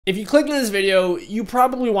If you click in this video, you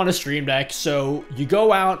probably want a Stream Deck, so you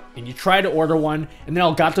go out and you try to order one, and then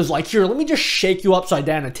Elgato's like, here, let me just shake you upside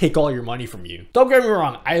down and take all your money from you. Don't get me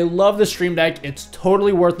wrong, I love the Stream Deck, it's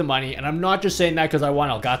totally worth the money, and I'm not just saying that because I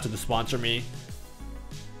want Elgato to sponsor me.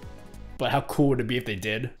 But how cool would it be if they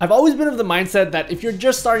did? I've always been of the mindset that if you're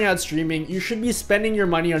just starting out streaming, you should be spending your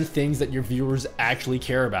money on things that your viewers actually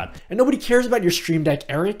care about. And nobody cares about your Stream Deck,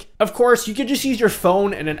 Eric. Of course, you could just use your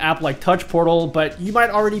phone and an app like Touch Portal, but you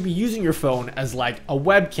might already be using your phone as like a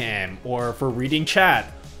webcam, or for reading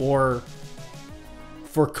chat, or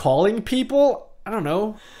for calling people. I don't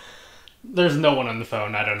know. There's no one on the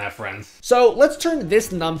phone, I don't have friends. So let's turn this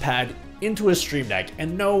numpad into a Stream Deck.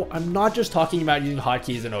 And no, I'm not just talking about using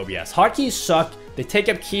hotkeys in OBS. Hotkeys suck, they take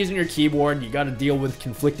up keys in your keyboard, you gotta deal with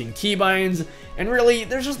conflicting keybinds, and really,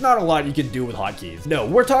 there's just not a lot you can do with hotkeys. No,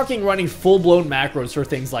 we're talking running full-blown macros for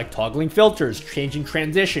things like toggling filters, changing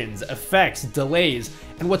transitions, effects, delays,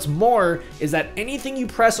 and what's more is that anything you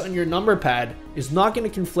press on your number pad is not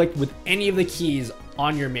gonna conflict with any of the keys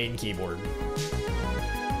on your main keyboard.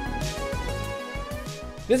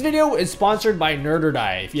 This video is sponsored by Nerd or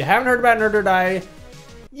Die. If you haven't heard about Nerd or Die,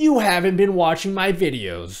 you haven't been watching my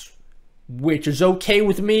videos, which is okay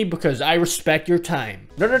with me because I respect your time.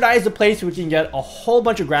 Nerd or Die is a place where you can get a whole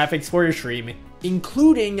bunch of graphics for your stream,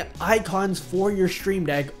 including icons for your Stream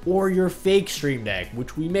Deck or your fake Stream Deck,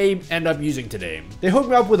 which we may end up using today. They hooked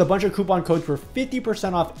me up with a bunch of coupon codes for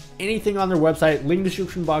 50% off anything on their website, link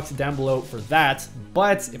description box down below for that.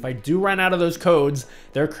 But if I do run out of those codes,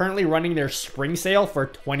 they're currently running their spring sale for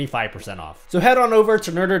 25% off. So head on over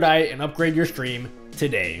to Nerd or Die and upgrade your stream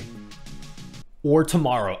today. Or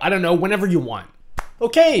tomorrow, I don't know, whenever you want.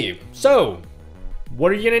 Okay, so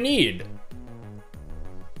what are you gonna need?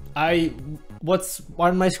 What's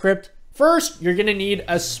on my script? First, you're gonna need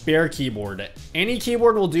a spare keyboard. Any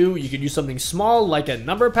keyboard will do. You could use something small like a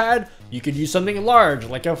number pad. You could use something large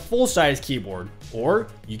like a full-size keyboard. Or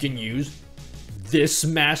you can use this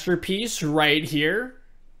masterpiece right here.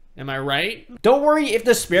 Am I right? Don't worry if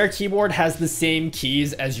the spare keyboard has the same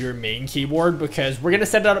keys as your main keyboard, because we're gonna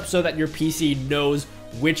set it up so that your PC knows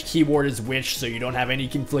which keyboard is which, so you don't have any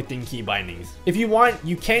conflicting key bindings. If you want,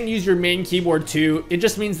 you can use your main keyboard too. It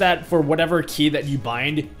just means that for whatever key that you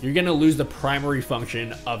bind, you're gonna lose the primary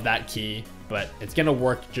function of that key, but it's gonna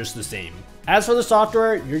work just the same. As for the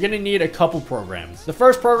software, you're gonna need a couple programs. The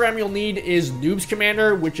first program you'll need is NOOBS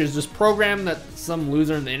Commander, which is this program that some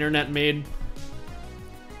loser on the internet made.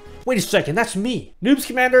 Wait a second, that's me. NOOBS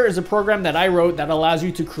Commander is a program that I wrote that allows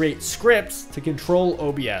you to create scripts to control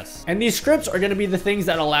OBS. And these scripts are gonna be the things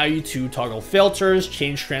that allow you to toggle filters,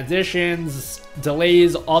 change transitions,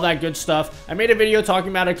 delays, all that good stuff. I made a video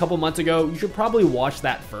talking about it a couple months ago. You should probably watch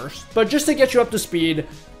that first. But just to get you up to speed,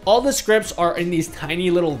 all the scripts are in these tiny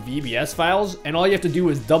little VBS files, and all you have to do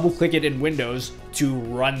is double click it in Windows to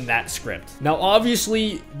run that script. Now,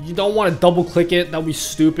 obviously, you don't want to double click it, that'll be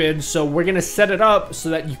stupid, so we're gonna set it up so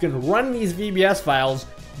that you can run these VBS files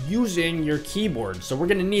using your keyboard. So we're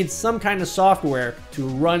gonna need some kind of software to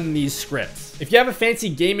run these scripts. If you have a fancy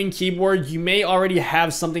gaming keyboard, you may already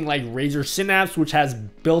have something like Razer Synapse, which has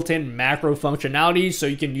built-in macro functionality, so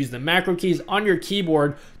you can use the macro keys on your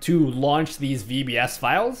keyboard to launch these VBS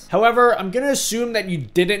files. However, I'm gonna assume that you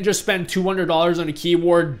didn't just spend $200 on a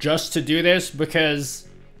keyboard just to do this, because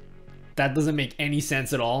that doesn't make any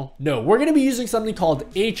sense at all. No, we're gonna be using something called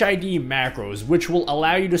HID macros, which will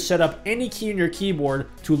allow you to set up any key in your keyboard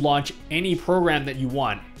to launch any program that you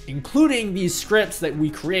want, including these scripts that we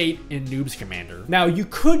create in NOOBS Commander. Now, you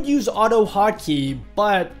could use auto hotkey,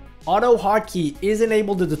 but auto hotkey isn't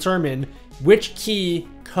able to determine which key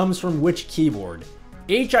comes from which keyboard.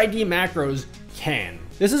 HID macros can.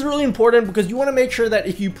 This is really important because you want to make sure that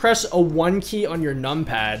if you press a 1 key on your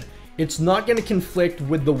numpad, it's not going to conflict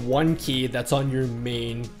with the 1 key that's on your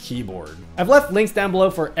main keyboard. I've left links down below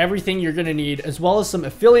for everything you're going to need, as well as some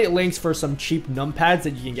affiliate links for some cheap numpads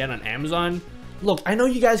that you can get on Amazon. Look, I know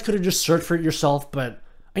you guys could have just searched for it yourself, but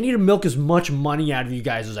I need to milk as much money out of you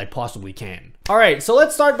guys as I possibly can. Alright, so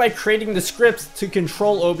let's start by creating the scripts to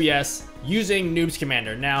control OBS using NOOBS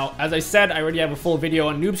Commander. Now, as I said, I already have a full video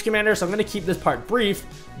on NOOBS Commander, so I'm going to keep this part brief,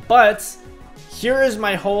 but here is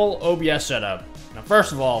my whole OBS setup. Now,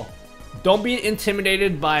 first of all, don't be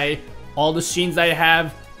intimidated by all the scenes I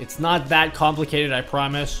have. It's not that complicated, I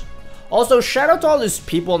promise. Also, shout out to all these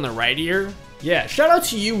people on the right here. Yeah, shout out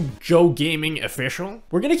to you, Joe Gaming Official.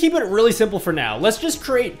 We're gonna keep it really simple for now. Let's just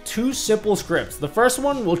create 2 simple scripts. The first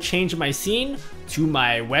one will change my scene to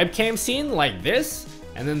my webcam scene like this.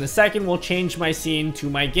 And then the second will change my scene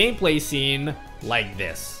to my gameplay scene like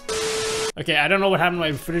this. Okay, I don't know what happened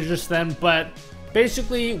to my footage just then, but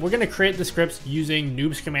Basically, we're gonna create the scripts using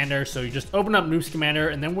NOOBS Commander. So you just open up NOOBS Commander,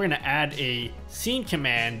 and then we're gonna add a scene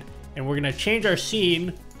command, and we're gonna change our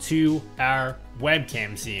scene to our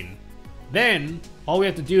webcam scene. Then all we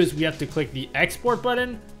have to do is we have to click the export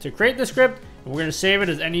button to create the script, and we're gonna save it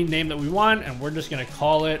as any name that we want, and we're just gonna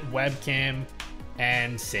call it webcam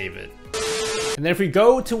and save it. And then if we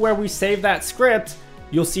go to where we save that script,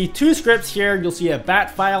 you'll see two scripts here. You'll see a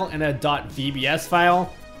bat file and a .vbs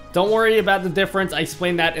file. Don't worry about the difference. I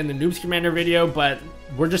explained that in the NOOBS Commander video, but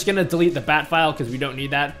we're just gonna delete the bat file because we don't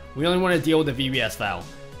need that. We only want to deal with the VBS file.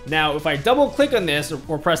 Now, if I double click on this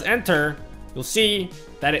or press enter, you'll see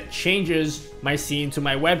that it changes my scene to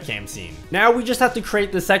my webcam scene. Now we just have to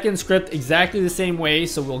create the second script exactly the same way.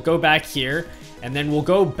 So we'll go back here, and then we'll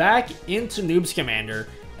go back into NOOBS Commander.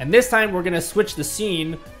 And this time we're gonna switch the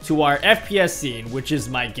scene to our FPS scene, which is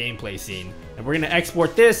my gameplay scene. And we're gonna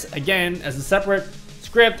export this again as a separate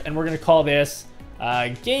script, and we're gonna call this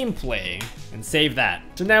gameplay and save that.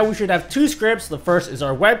 So now we should have two scripts. The first is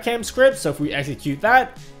our webcam script. So if we execute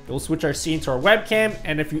that, it will switch our scene to our webcam.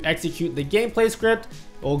 And if you execute the gameplay script,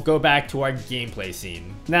 it will go back to our gameplay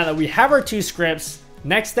scene. Now that we have our two scripts,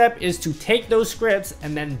 next step is to take those scripts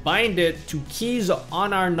and then bind it to keys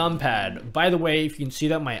on our numpad. By the way, if you can see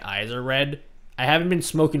that my eyes are red, I haven't been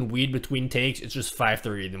smoking weed between takes. It's just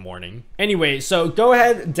 5:30 in the morning. Anyway, so go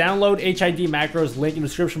ahead, download HID macros, link in the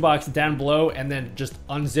description box down below, and then just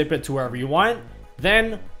unzip it to wherever you want.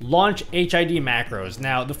 Then launch HID macros.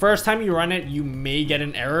 Now, the first time you run it, you may get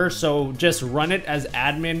an error, so just run it as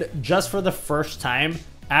admin just for the first time.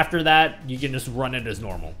 After that, you can just run it as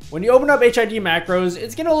normal. When you open up HID macros,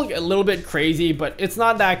 it's gonna look a little bit crazy, but it's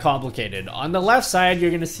not that complicated. On the left side,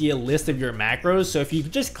 you're gonna see a list of your macros. So if you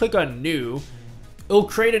just click on new, it'll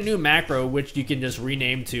create a new macro, which you can just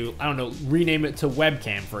rename to, I don't know, rename it to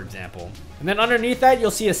webcam, for example. And then underneath that,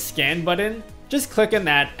 you'll see a scan button. Just click on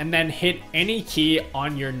that and then hit any key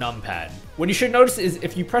on your numpad. What you should notice is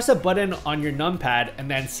if you press a button on your numpad and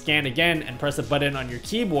then scan again and press a button on your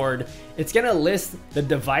keyboard, it's gonna list the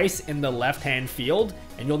device in the left-hand field.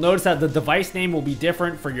 And you'll notice that the device name will be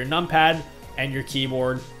different for your numpad and your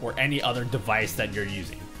keyboard or any other device that you're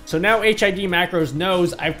using. So now HID macros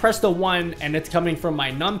knows I've pressed a 1 and it's coming from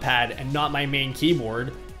my numpad and not my main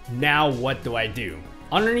keyboard. Now what do I do?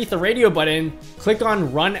 Underneath the radio button, click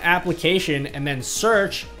on Run Application and then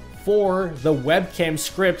search for the webcam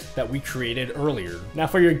script that we created earlier. Now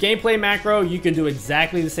for your gameplay macro, you can do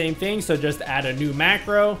exactly the same thing. So just add a new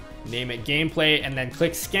macro, name it gameplay, and then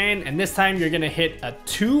click scan. And this time you're gonna hit a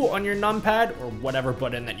 2 on your numpad or whatever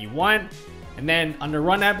button that you want. And then under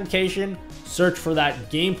Run Application, search for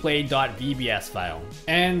that gameplay.vbs file.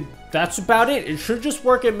 And that's about it. It should just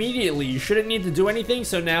work immediately. You shouldn't need to do anything.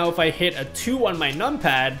 So now if I hit a 2 on my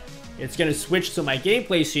numpad, it's gonna switch to my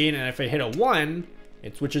gameplay scene. And if I hit a 1,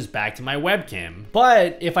 it switches back to my webcam.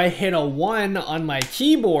 But if I hit a 1 on my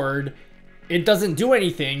keyboard, it doesn't do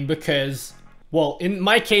anything because, well, in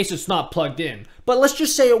my case, it's not plugged in. But let's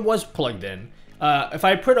just say it was plugged in. If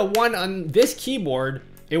I put a 1 on this keyboard,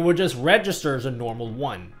 it would just register as a normal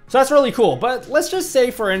 1. So that's really cool. But let's just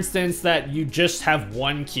say, for instance, that you just have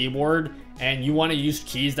one keyboard and you want to use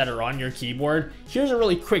keys that are on your keyboard. Here's a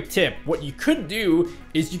really quick tip. What you could do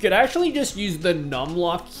is you could actually just use the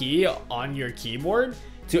numlock key on your keyboard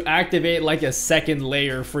to activate like a second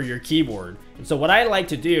layer for your keyboard. And so what I like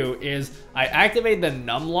to do is I activate the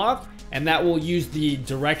numlock, and that will use the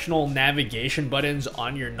directional navigation buttons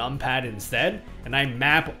on your numpad instead. And I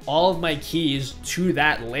map all of my keys to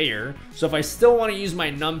that layer. So if I still want to use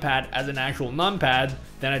my numpad as an actual numpad,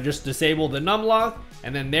 then I just disable the numlock,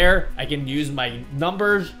 and then there I can use my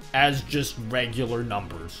numbers as just regular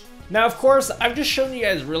numbers. Now, of course, I've just shown you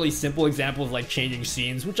guys really simple examples like changing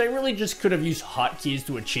scenes, which I really just could have used hotkeys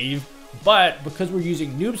to achieve. But because we're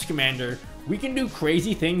using NOOBS Commander, we can do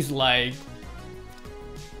crazy things like,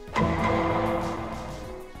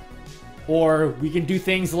 or we can do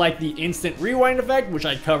things like the instant rewind effect, which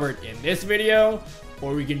I covered in this video,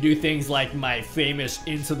 or we can do things like my famous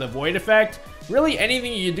Into the Void effect. Really,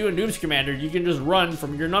 anything you do in NOOBS Commander, you can just run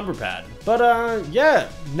from your number pad. But yeah,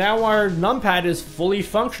 now our numpad is fully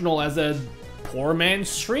functional as a poor man's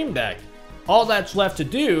Stream Deck. All that's left to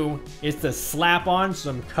do is to slap on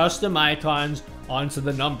some custom icons onto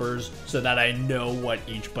the numbers so that I know what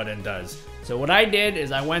each button does. So what I did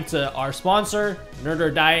is I went to our sponsor, Nerd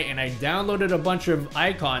or Die, and I downloaded a bunch of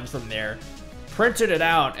icons from there, printed it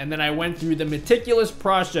out, and then I went through the meticulous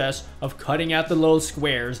process of cutting out the little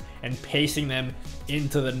squares and pasting them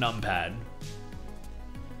into the numpad.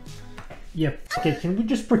 Yeah, okay, can we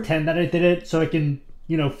just pretend that I did it so I can,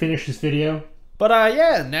 you know, finish this video? But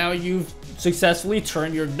yeah, now you've successfully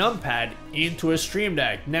turned your numpad into a Stream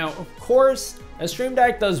Deck. Now, of course, a Stream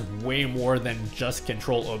Deck does way more than just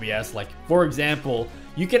control OBS. Like, for example,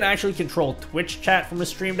 you can actually control Twitch chat from a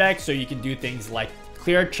Stream Deck, so you can do things like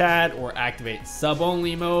clear chat or activate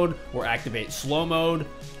sub-only mode or activate slow mode.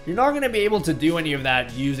 You're not going to be able to do any of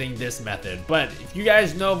that using this method, but if you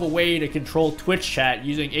guys know of a way to control Twitch chat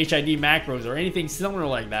using HID macros or anything similar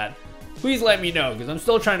like that, please let me know, because I'm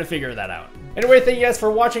still trying to figure that out. Anyway, thank you guys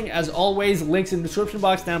for watching. As always, links in the description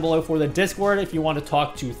box down below for the Discord if you want to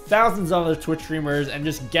talk to thousands of other Twitch streamers and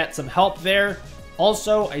just get some help there.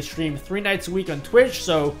 Also, I stream 3 nights a week on Twitch,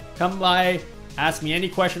 so come by, ask me any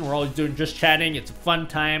question. We're always doing just chatting. It's a fun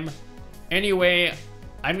time. Anyway,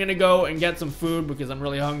 I'm gonna go and get some food because I'm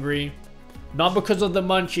really hungry. Not because of the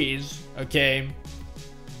munchies, okay?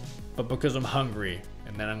 But because I'm hungry.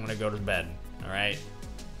 And then I'm gonna go to bed, alright?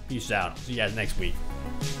 Peace out. See you guys next week.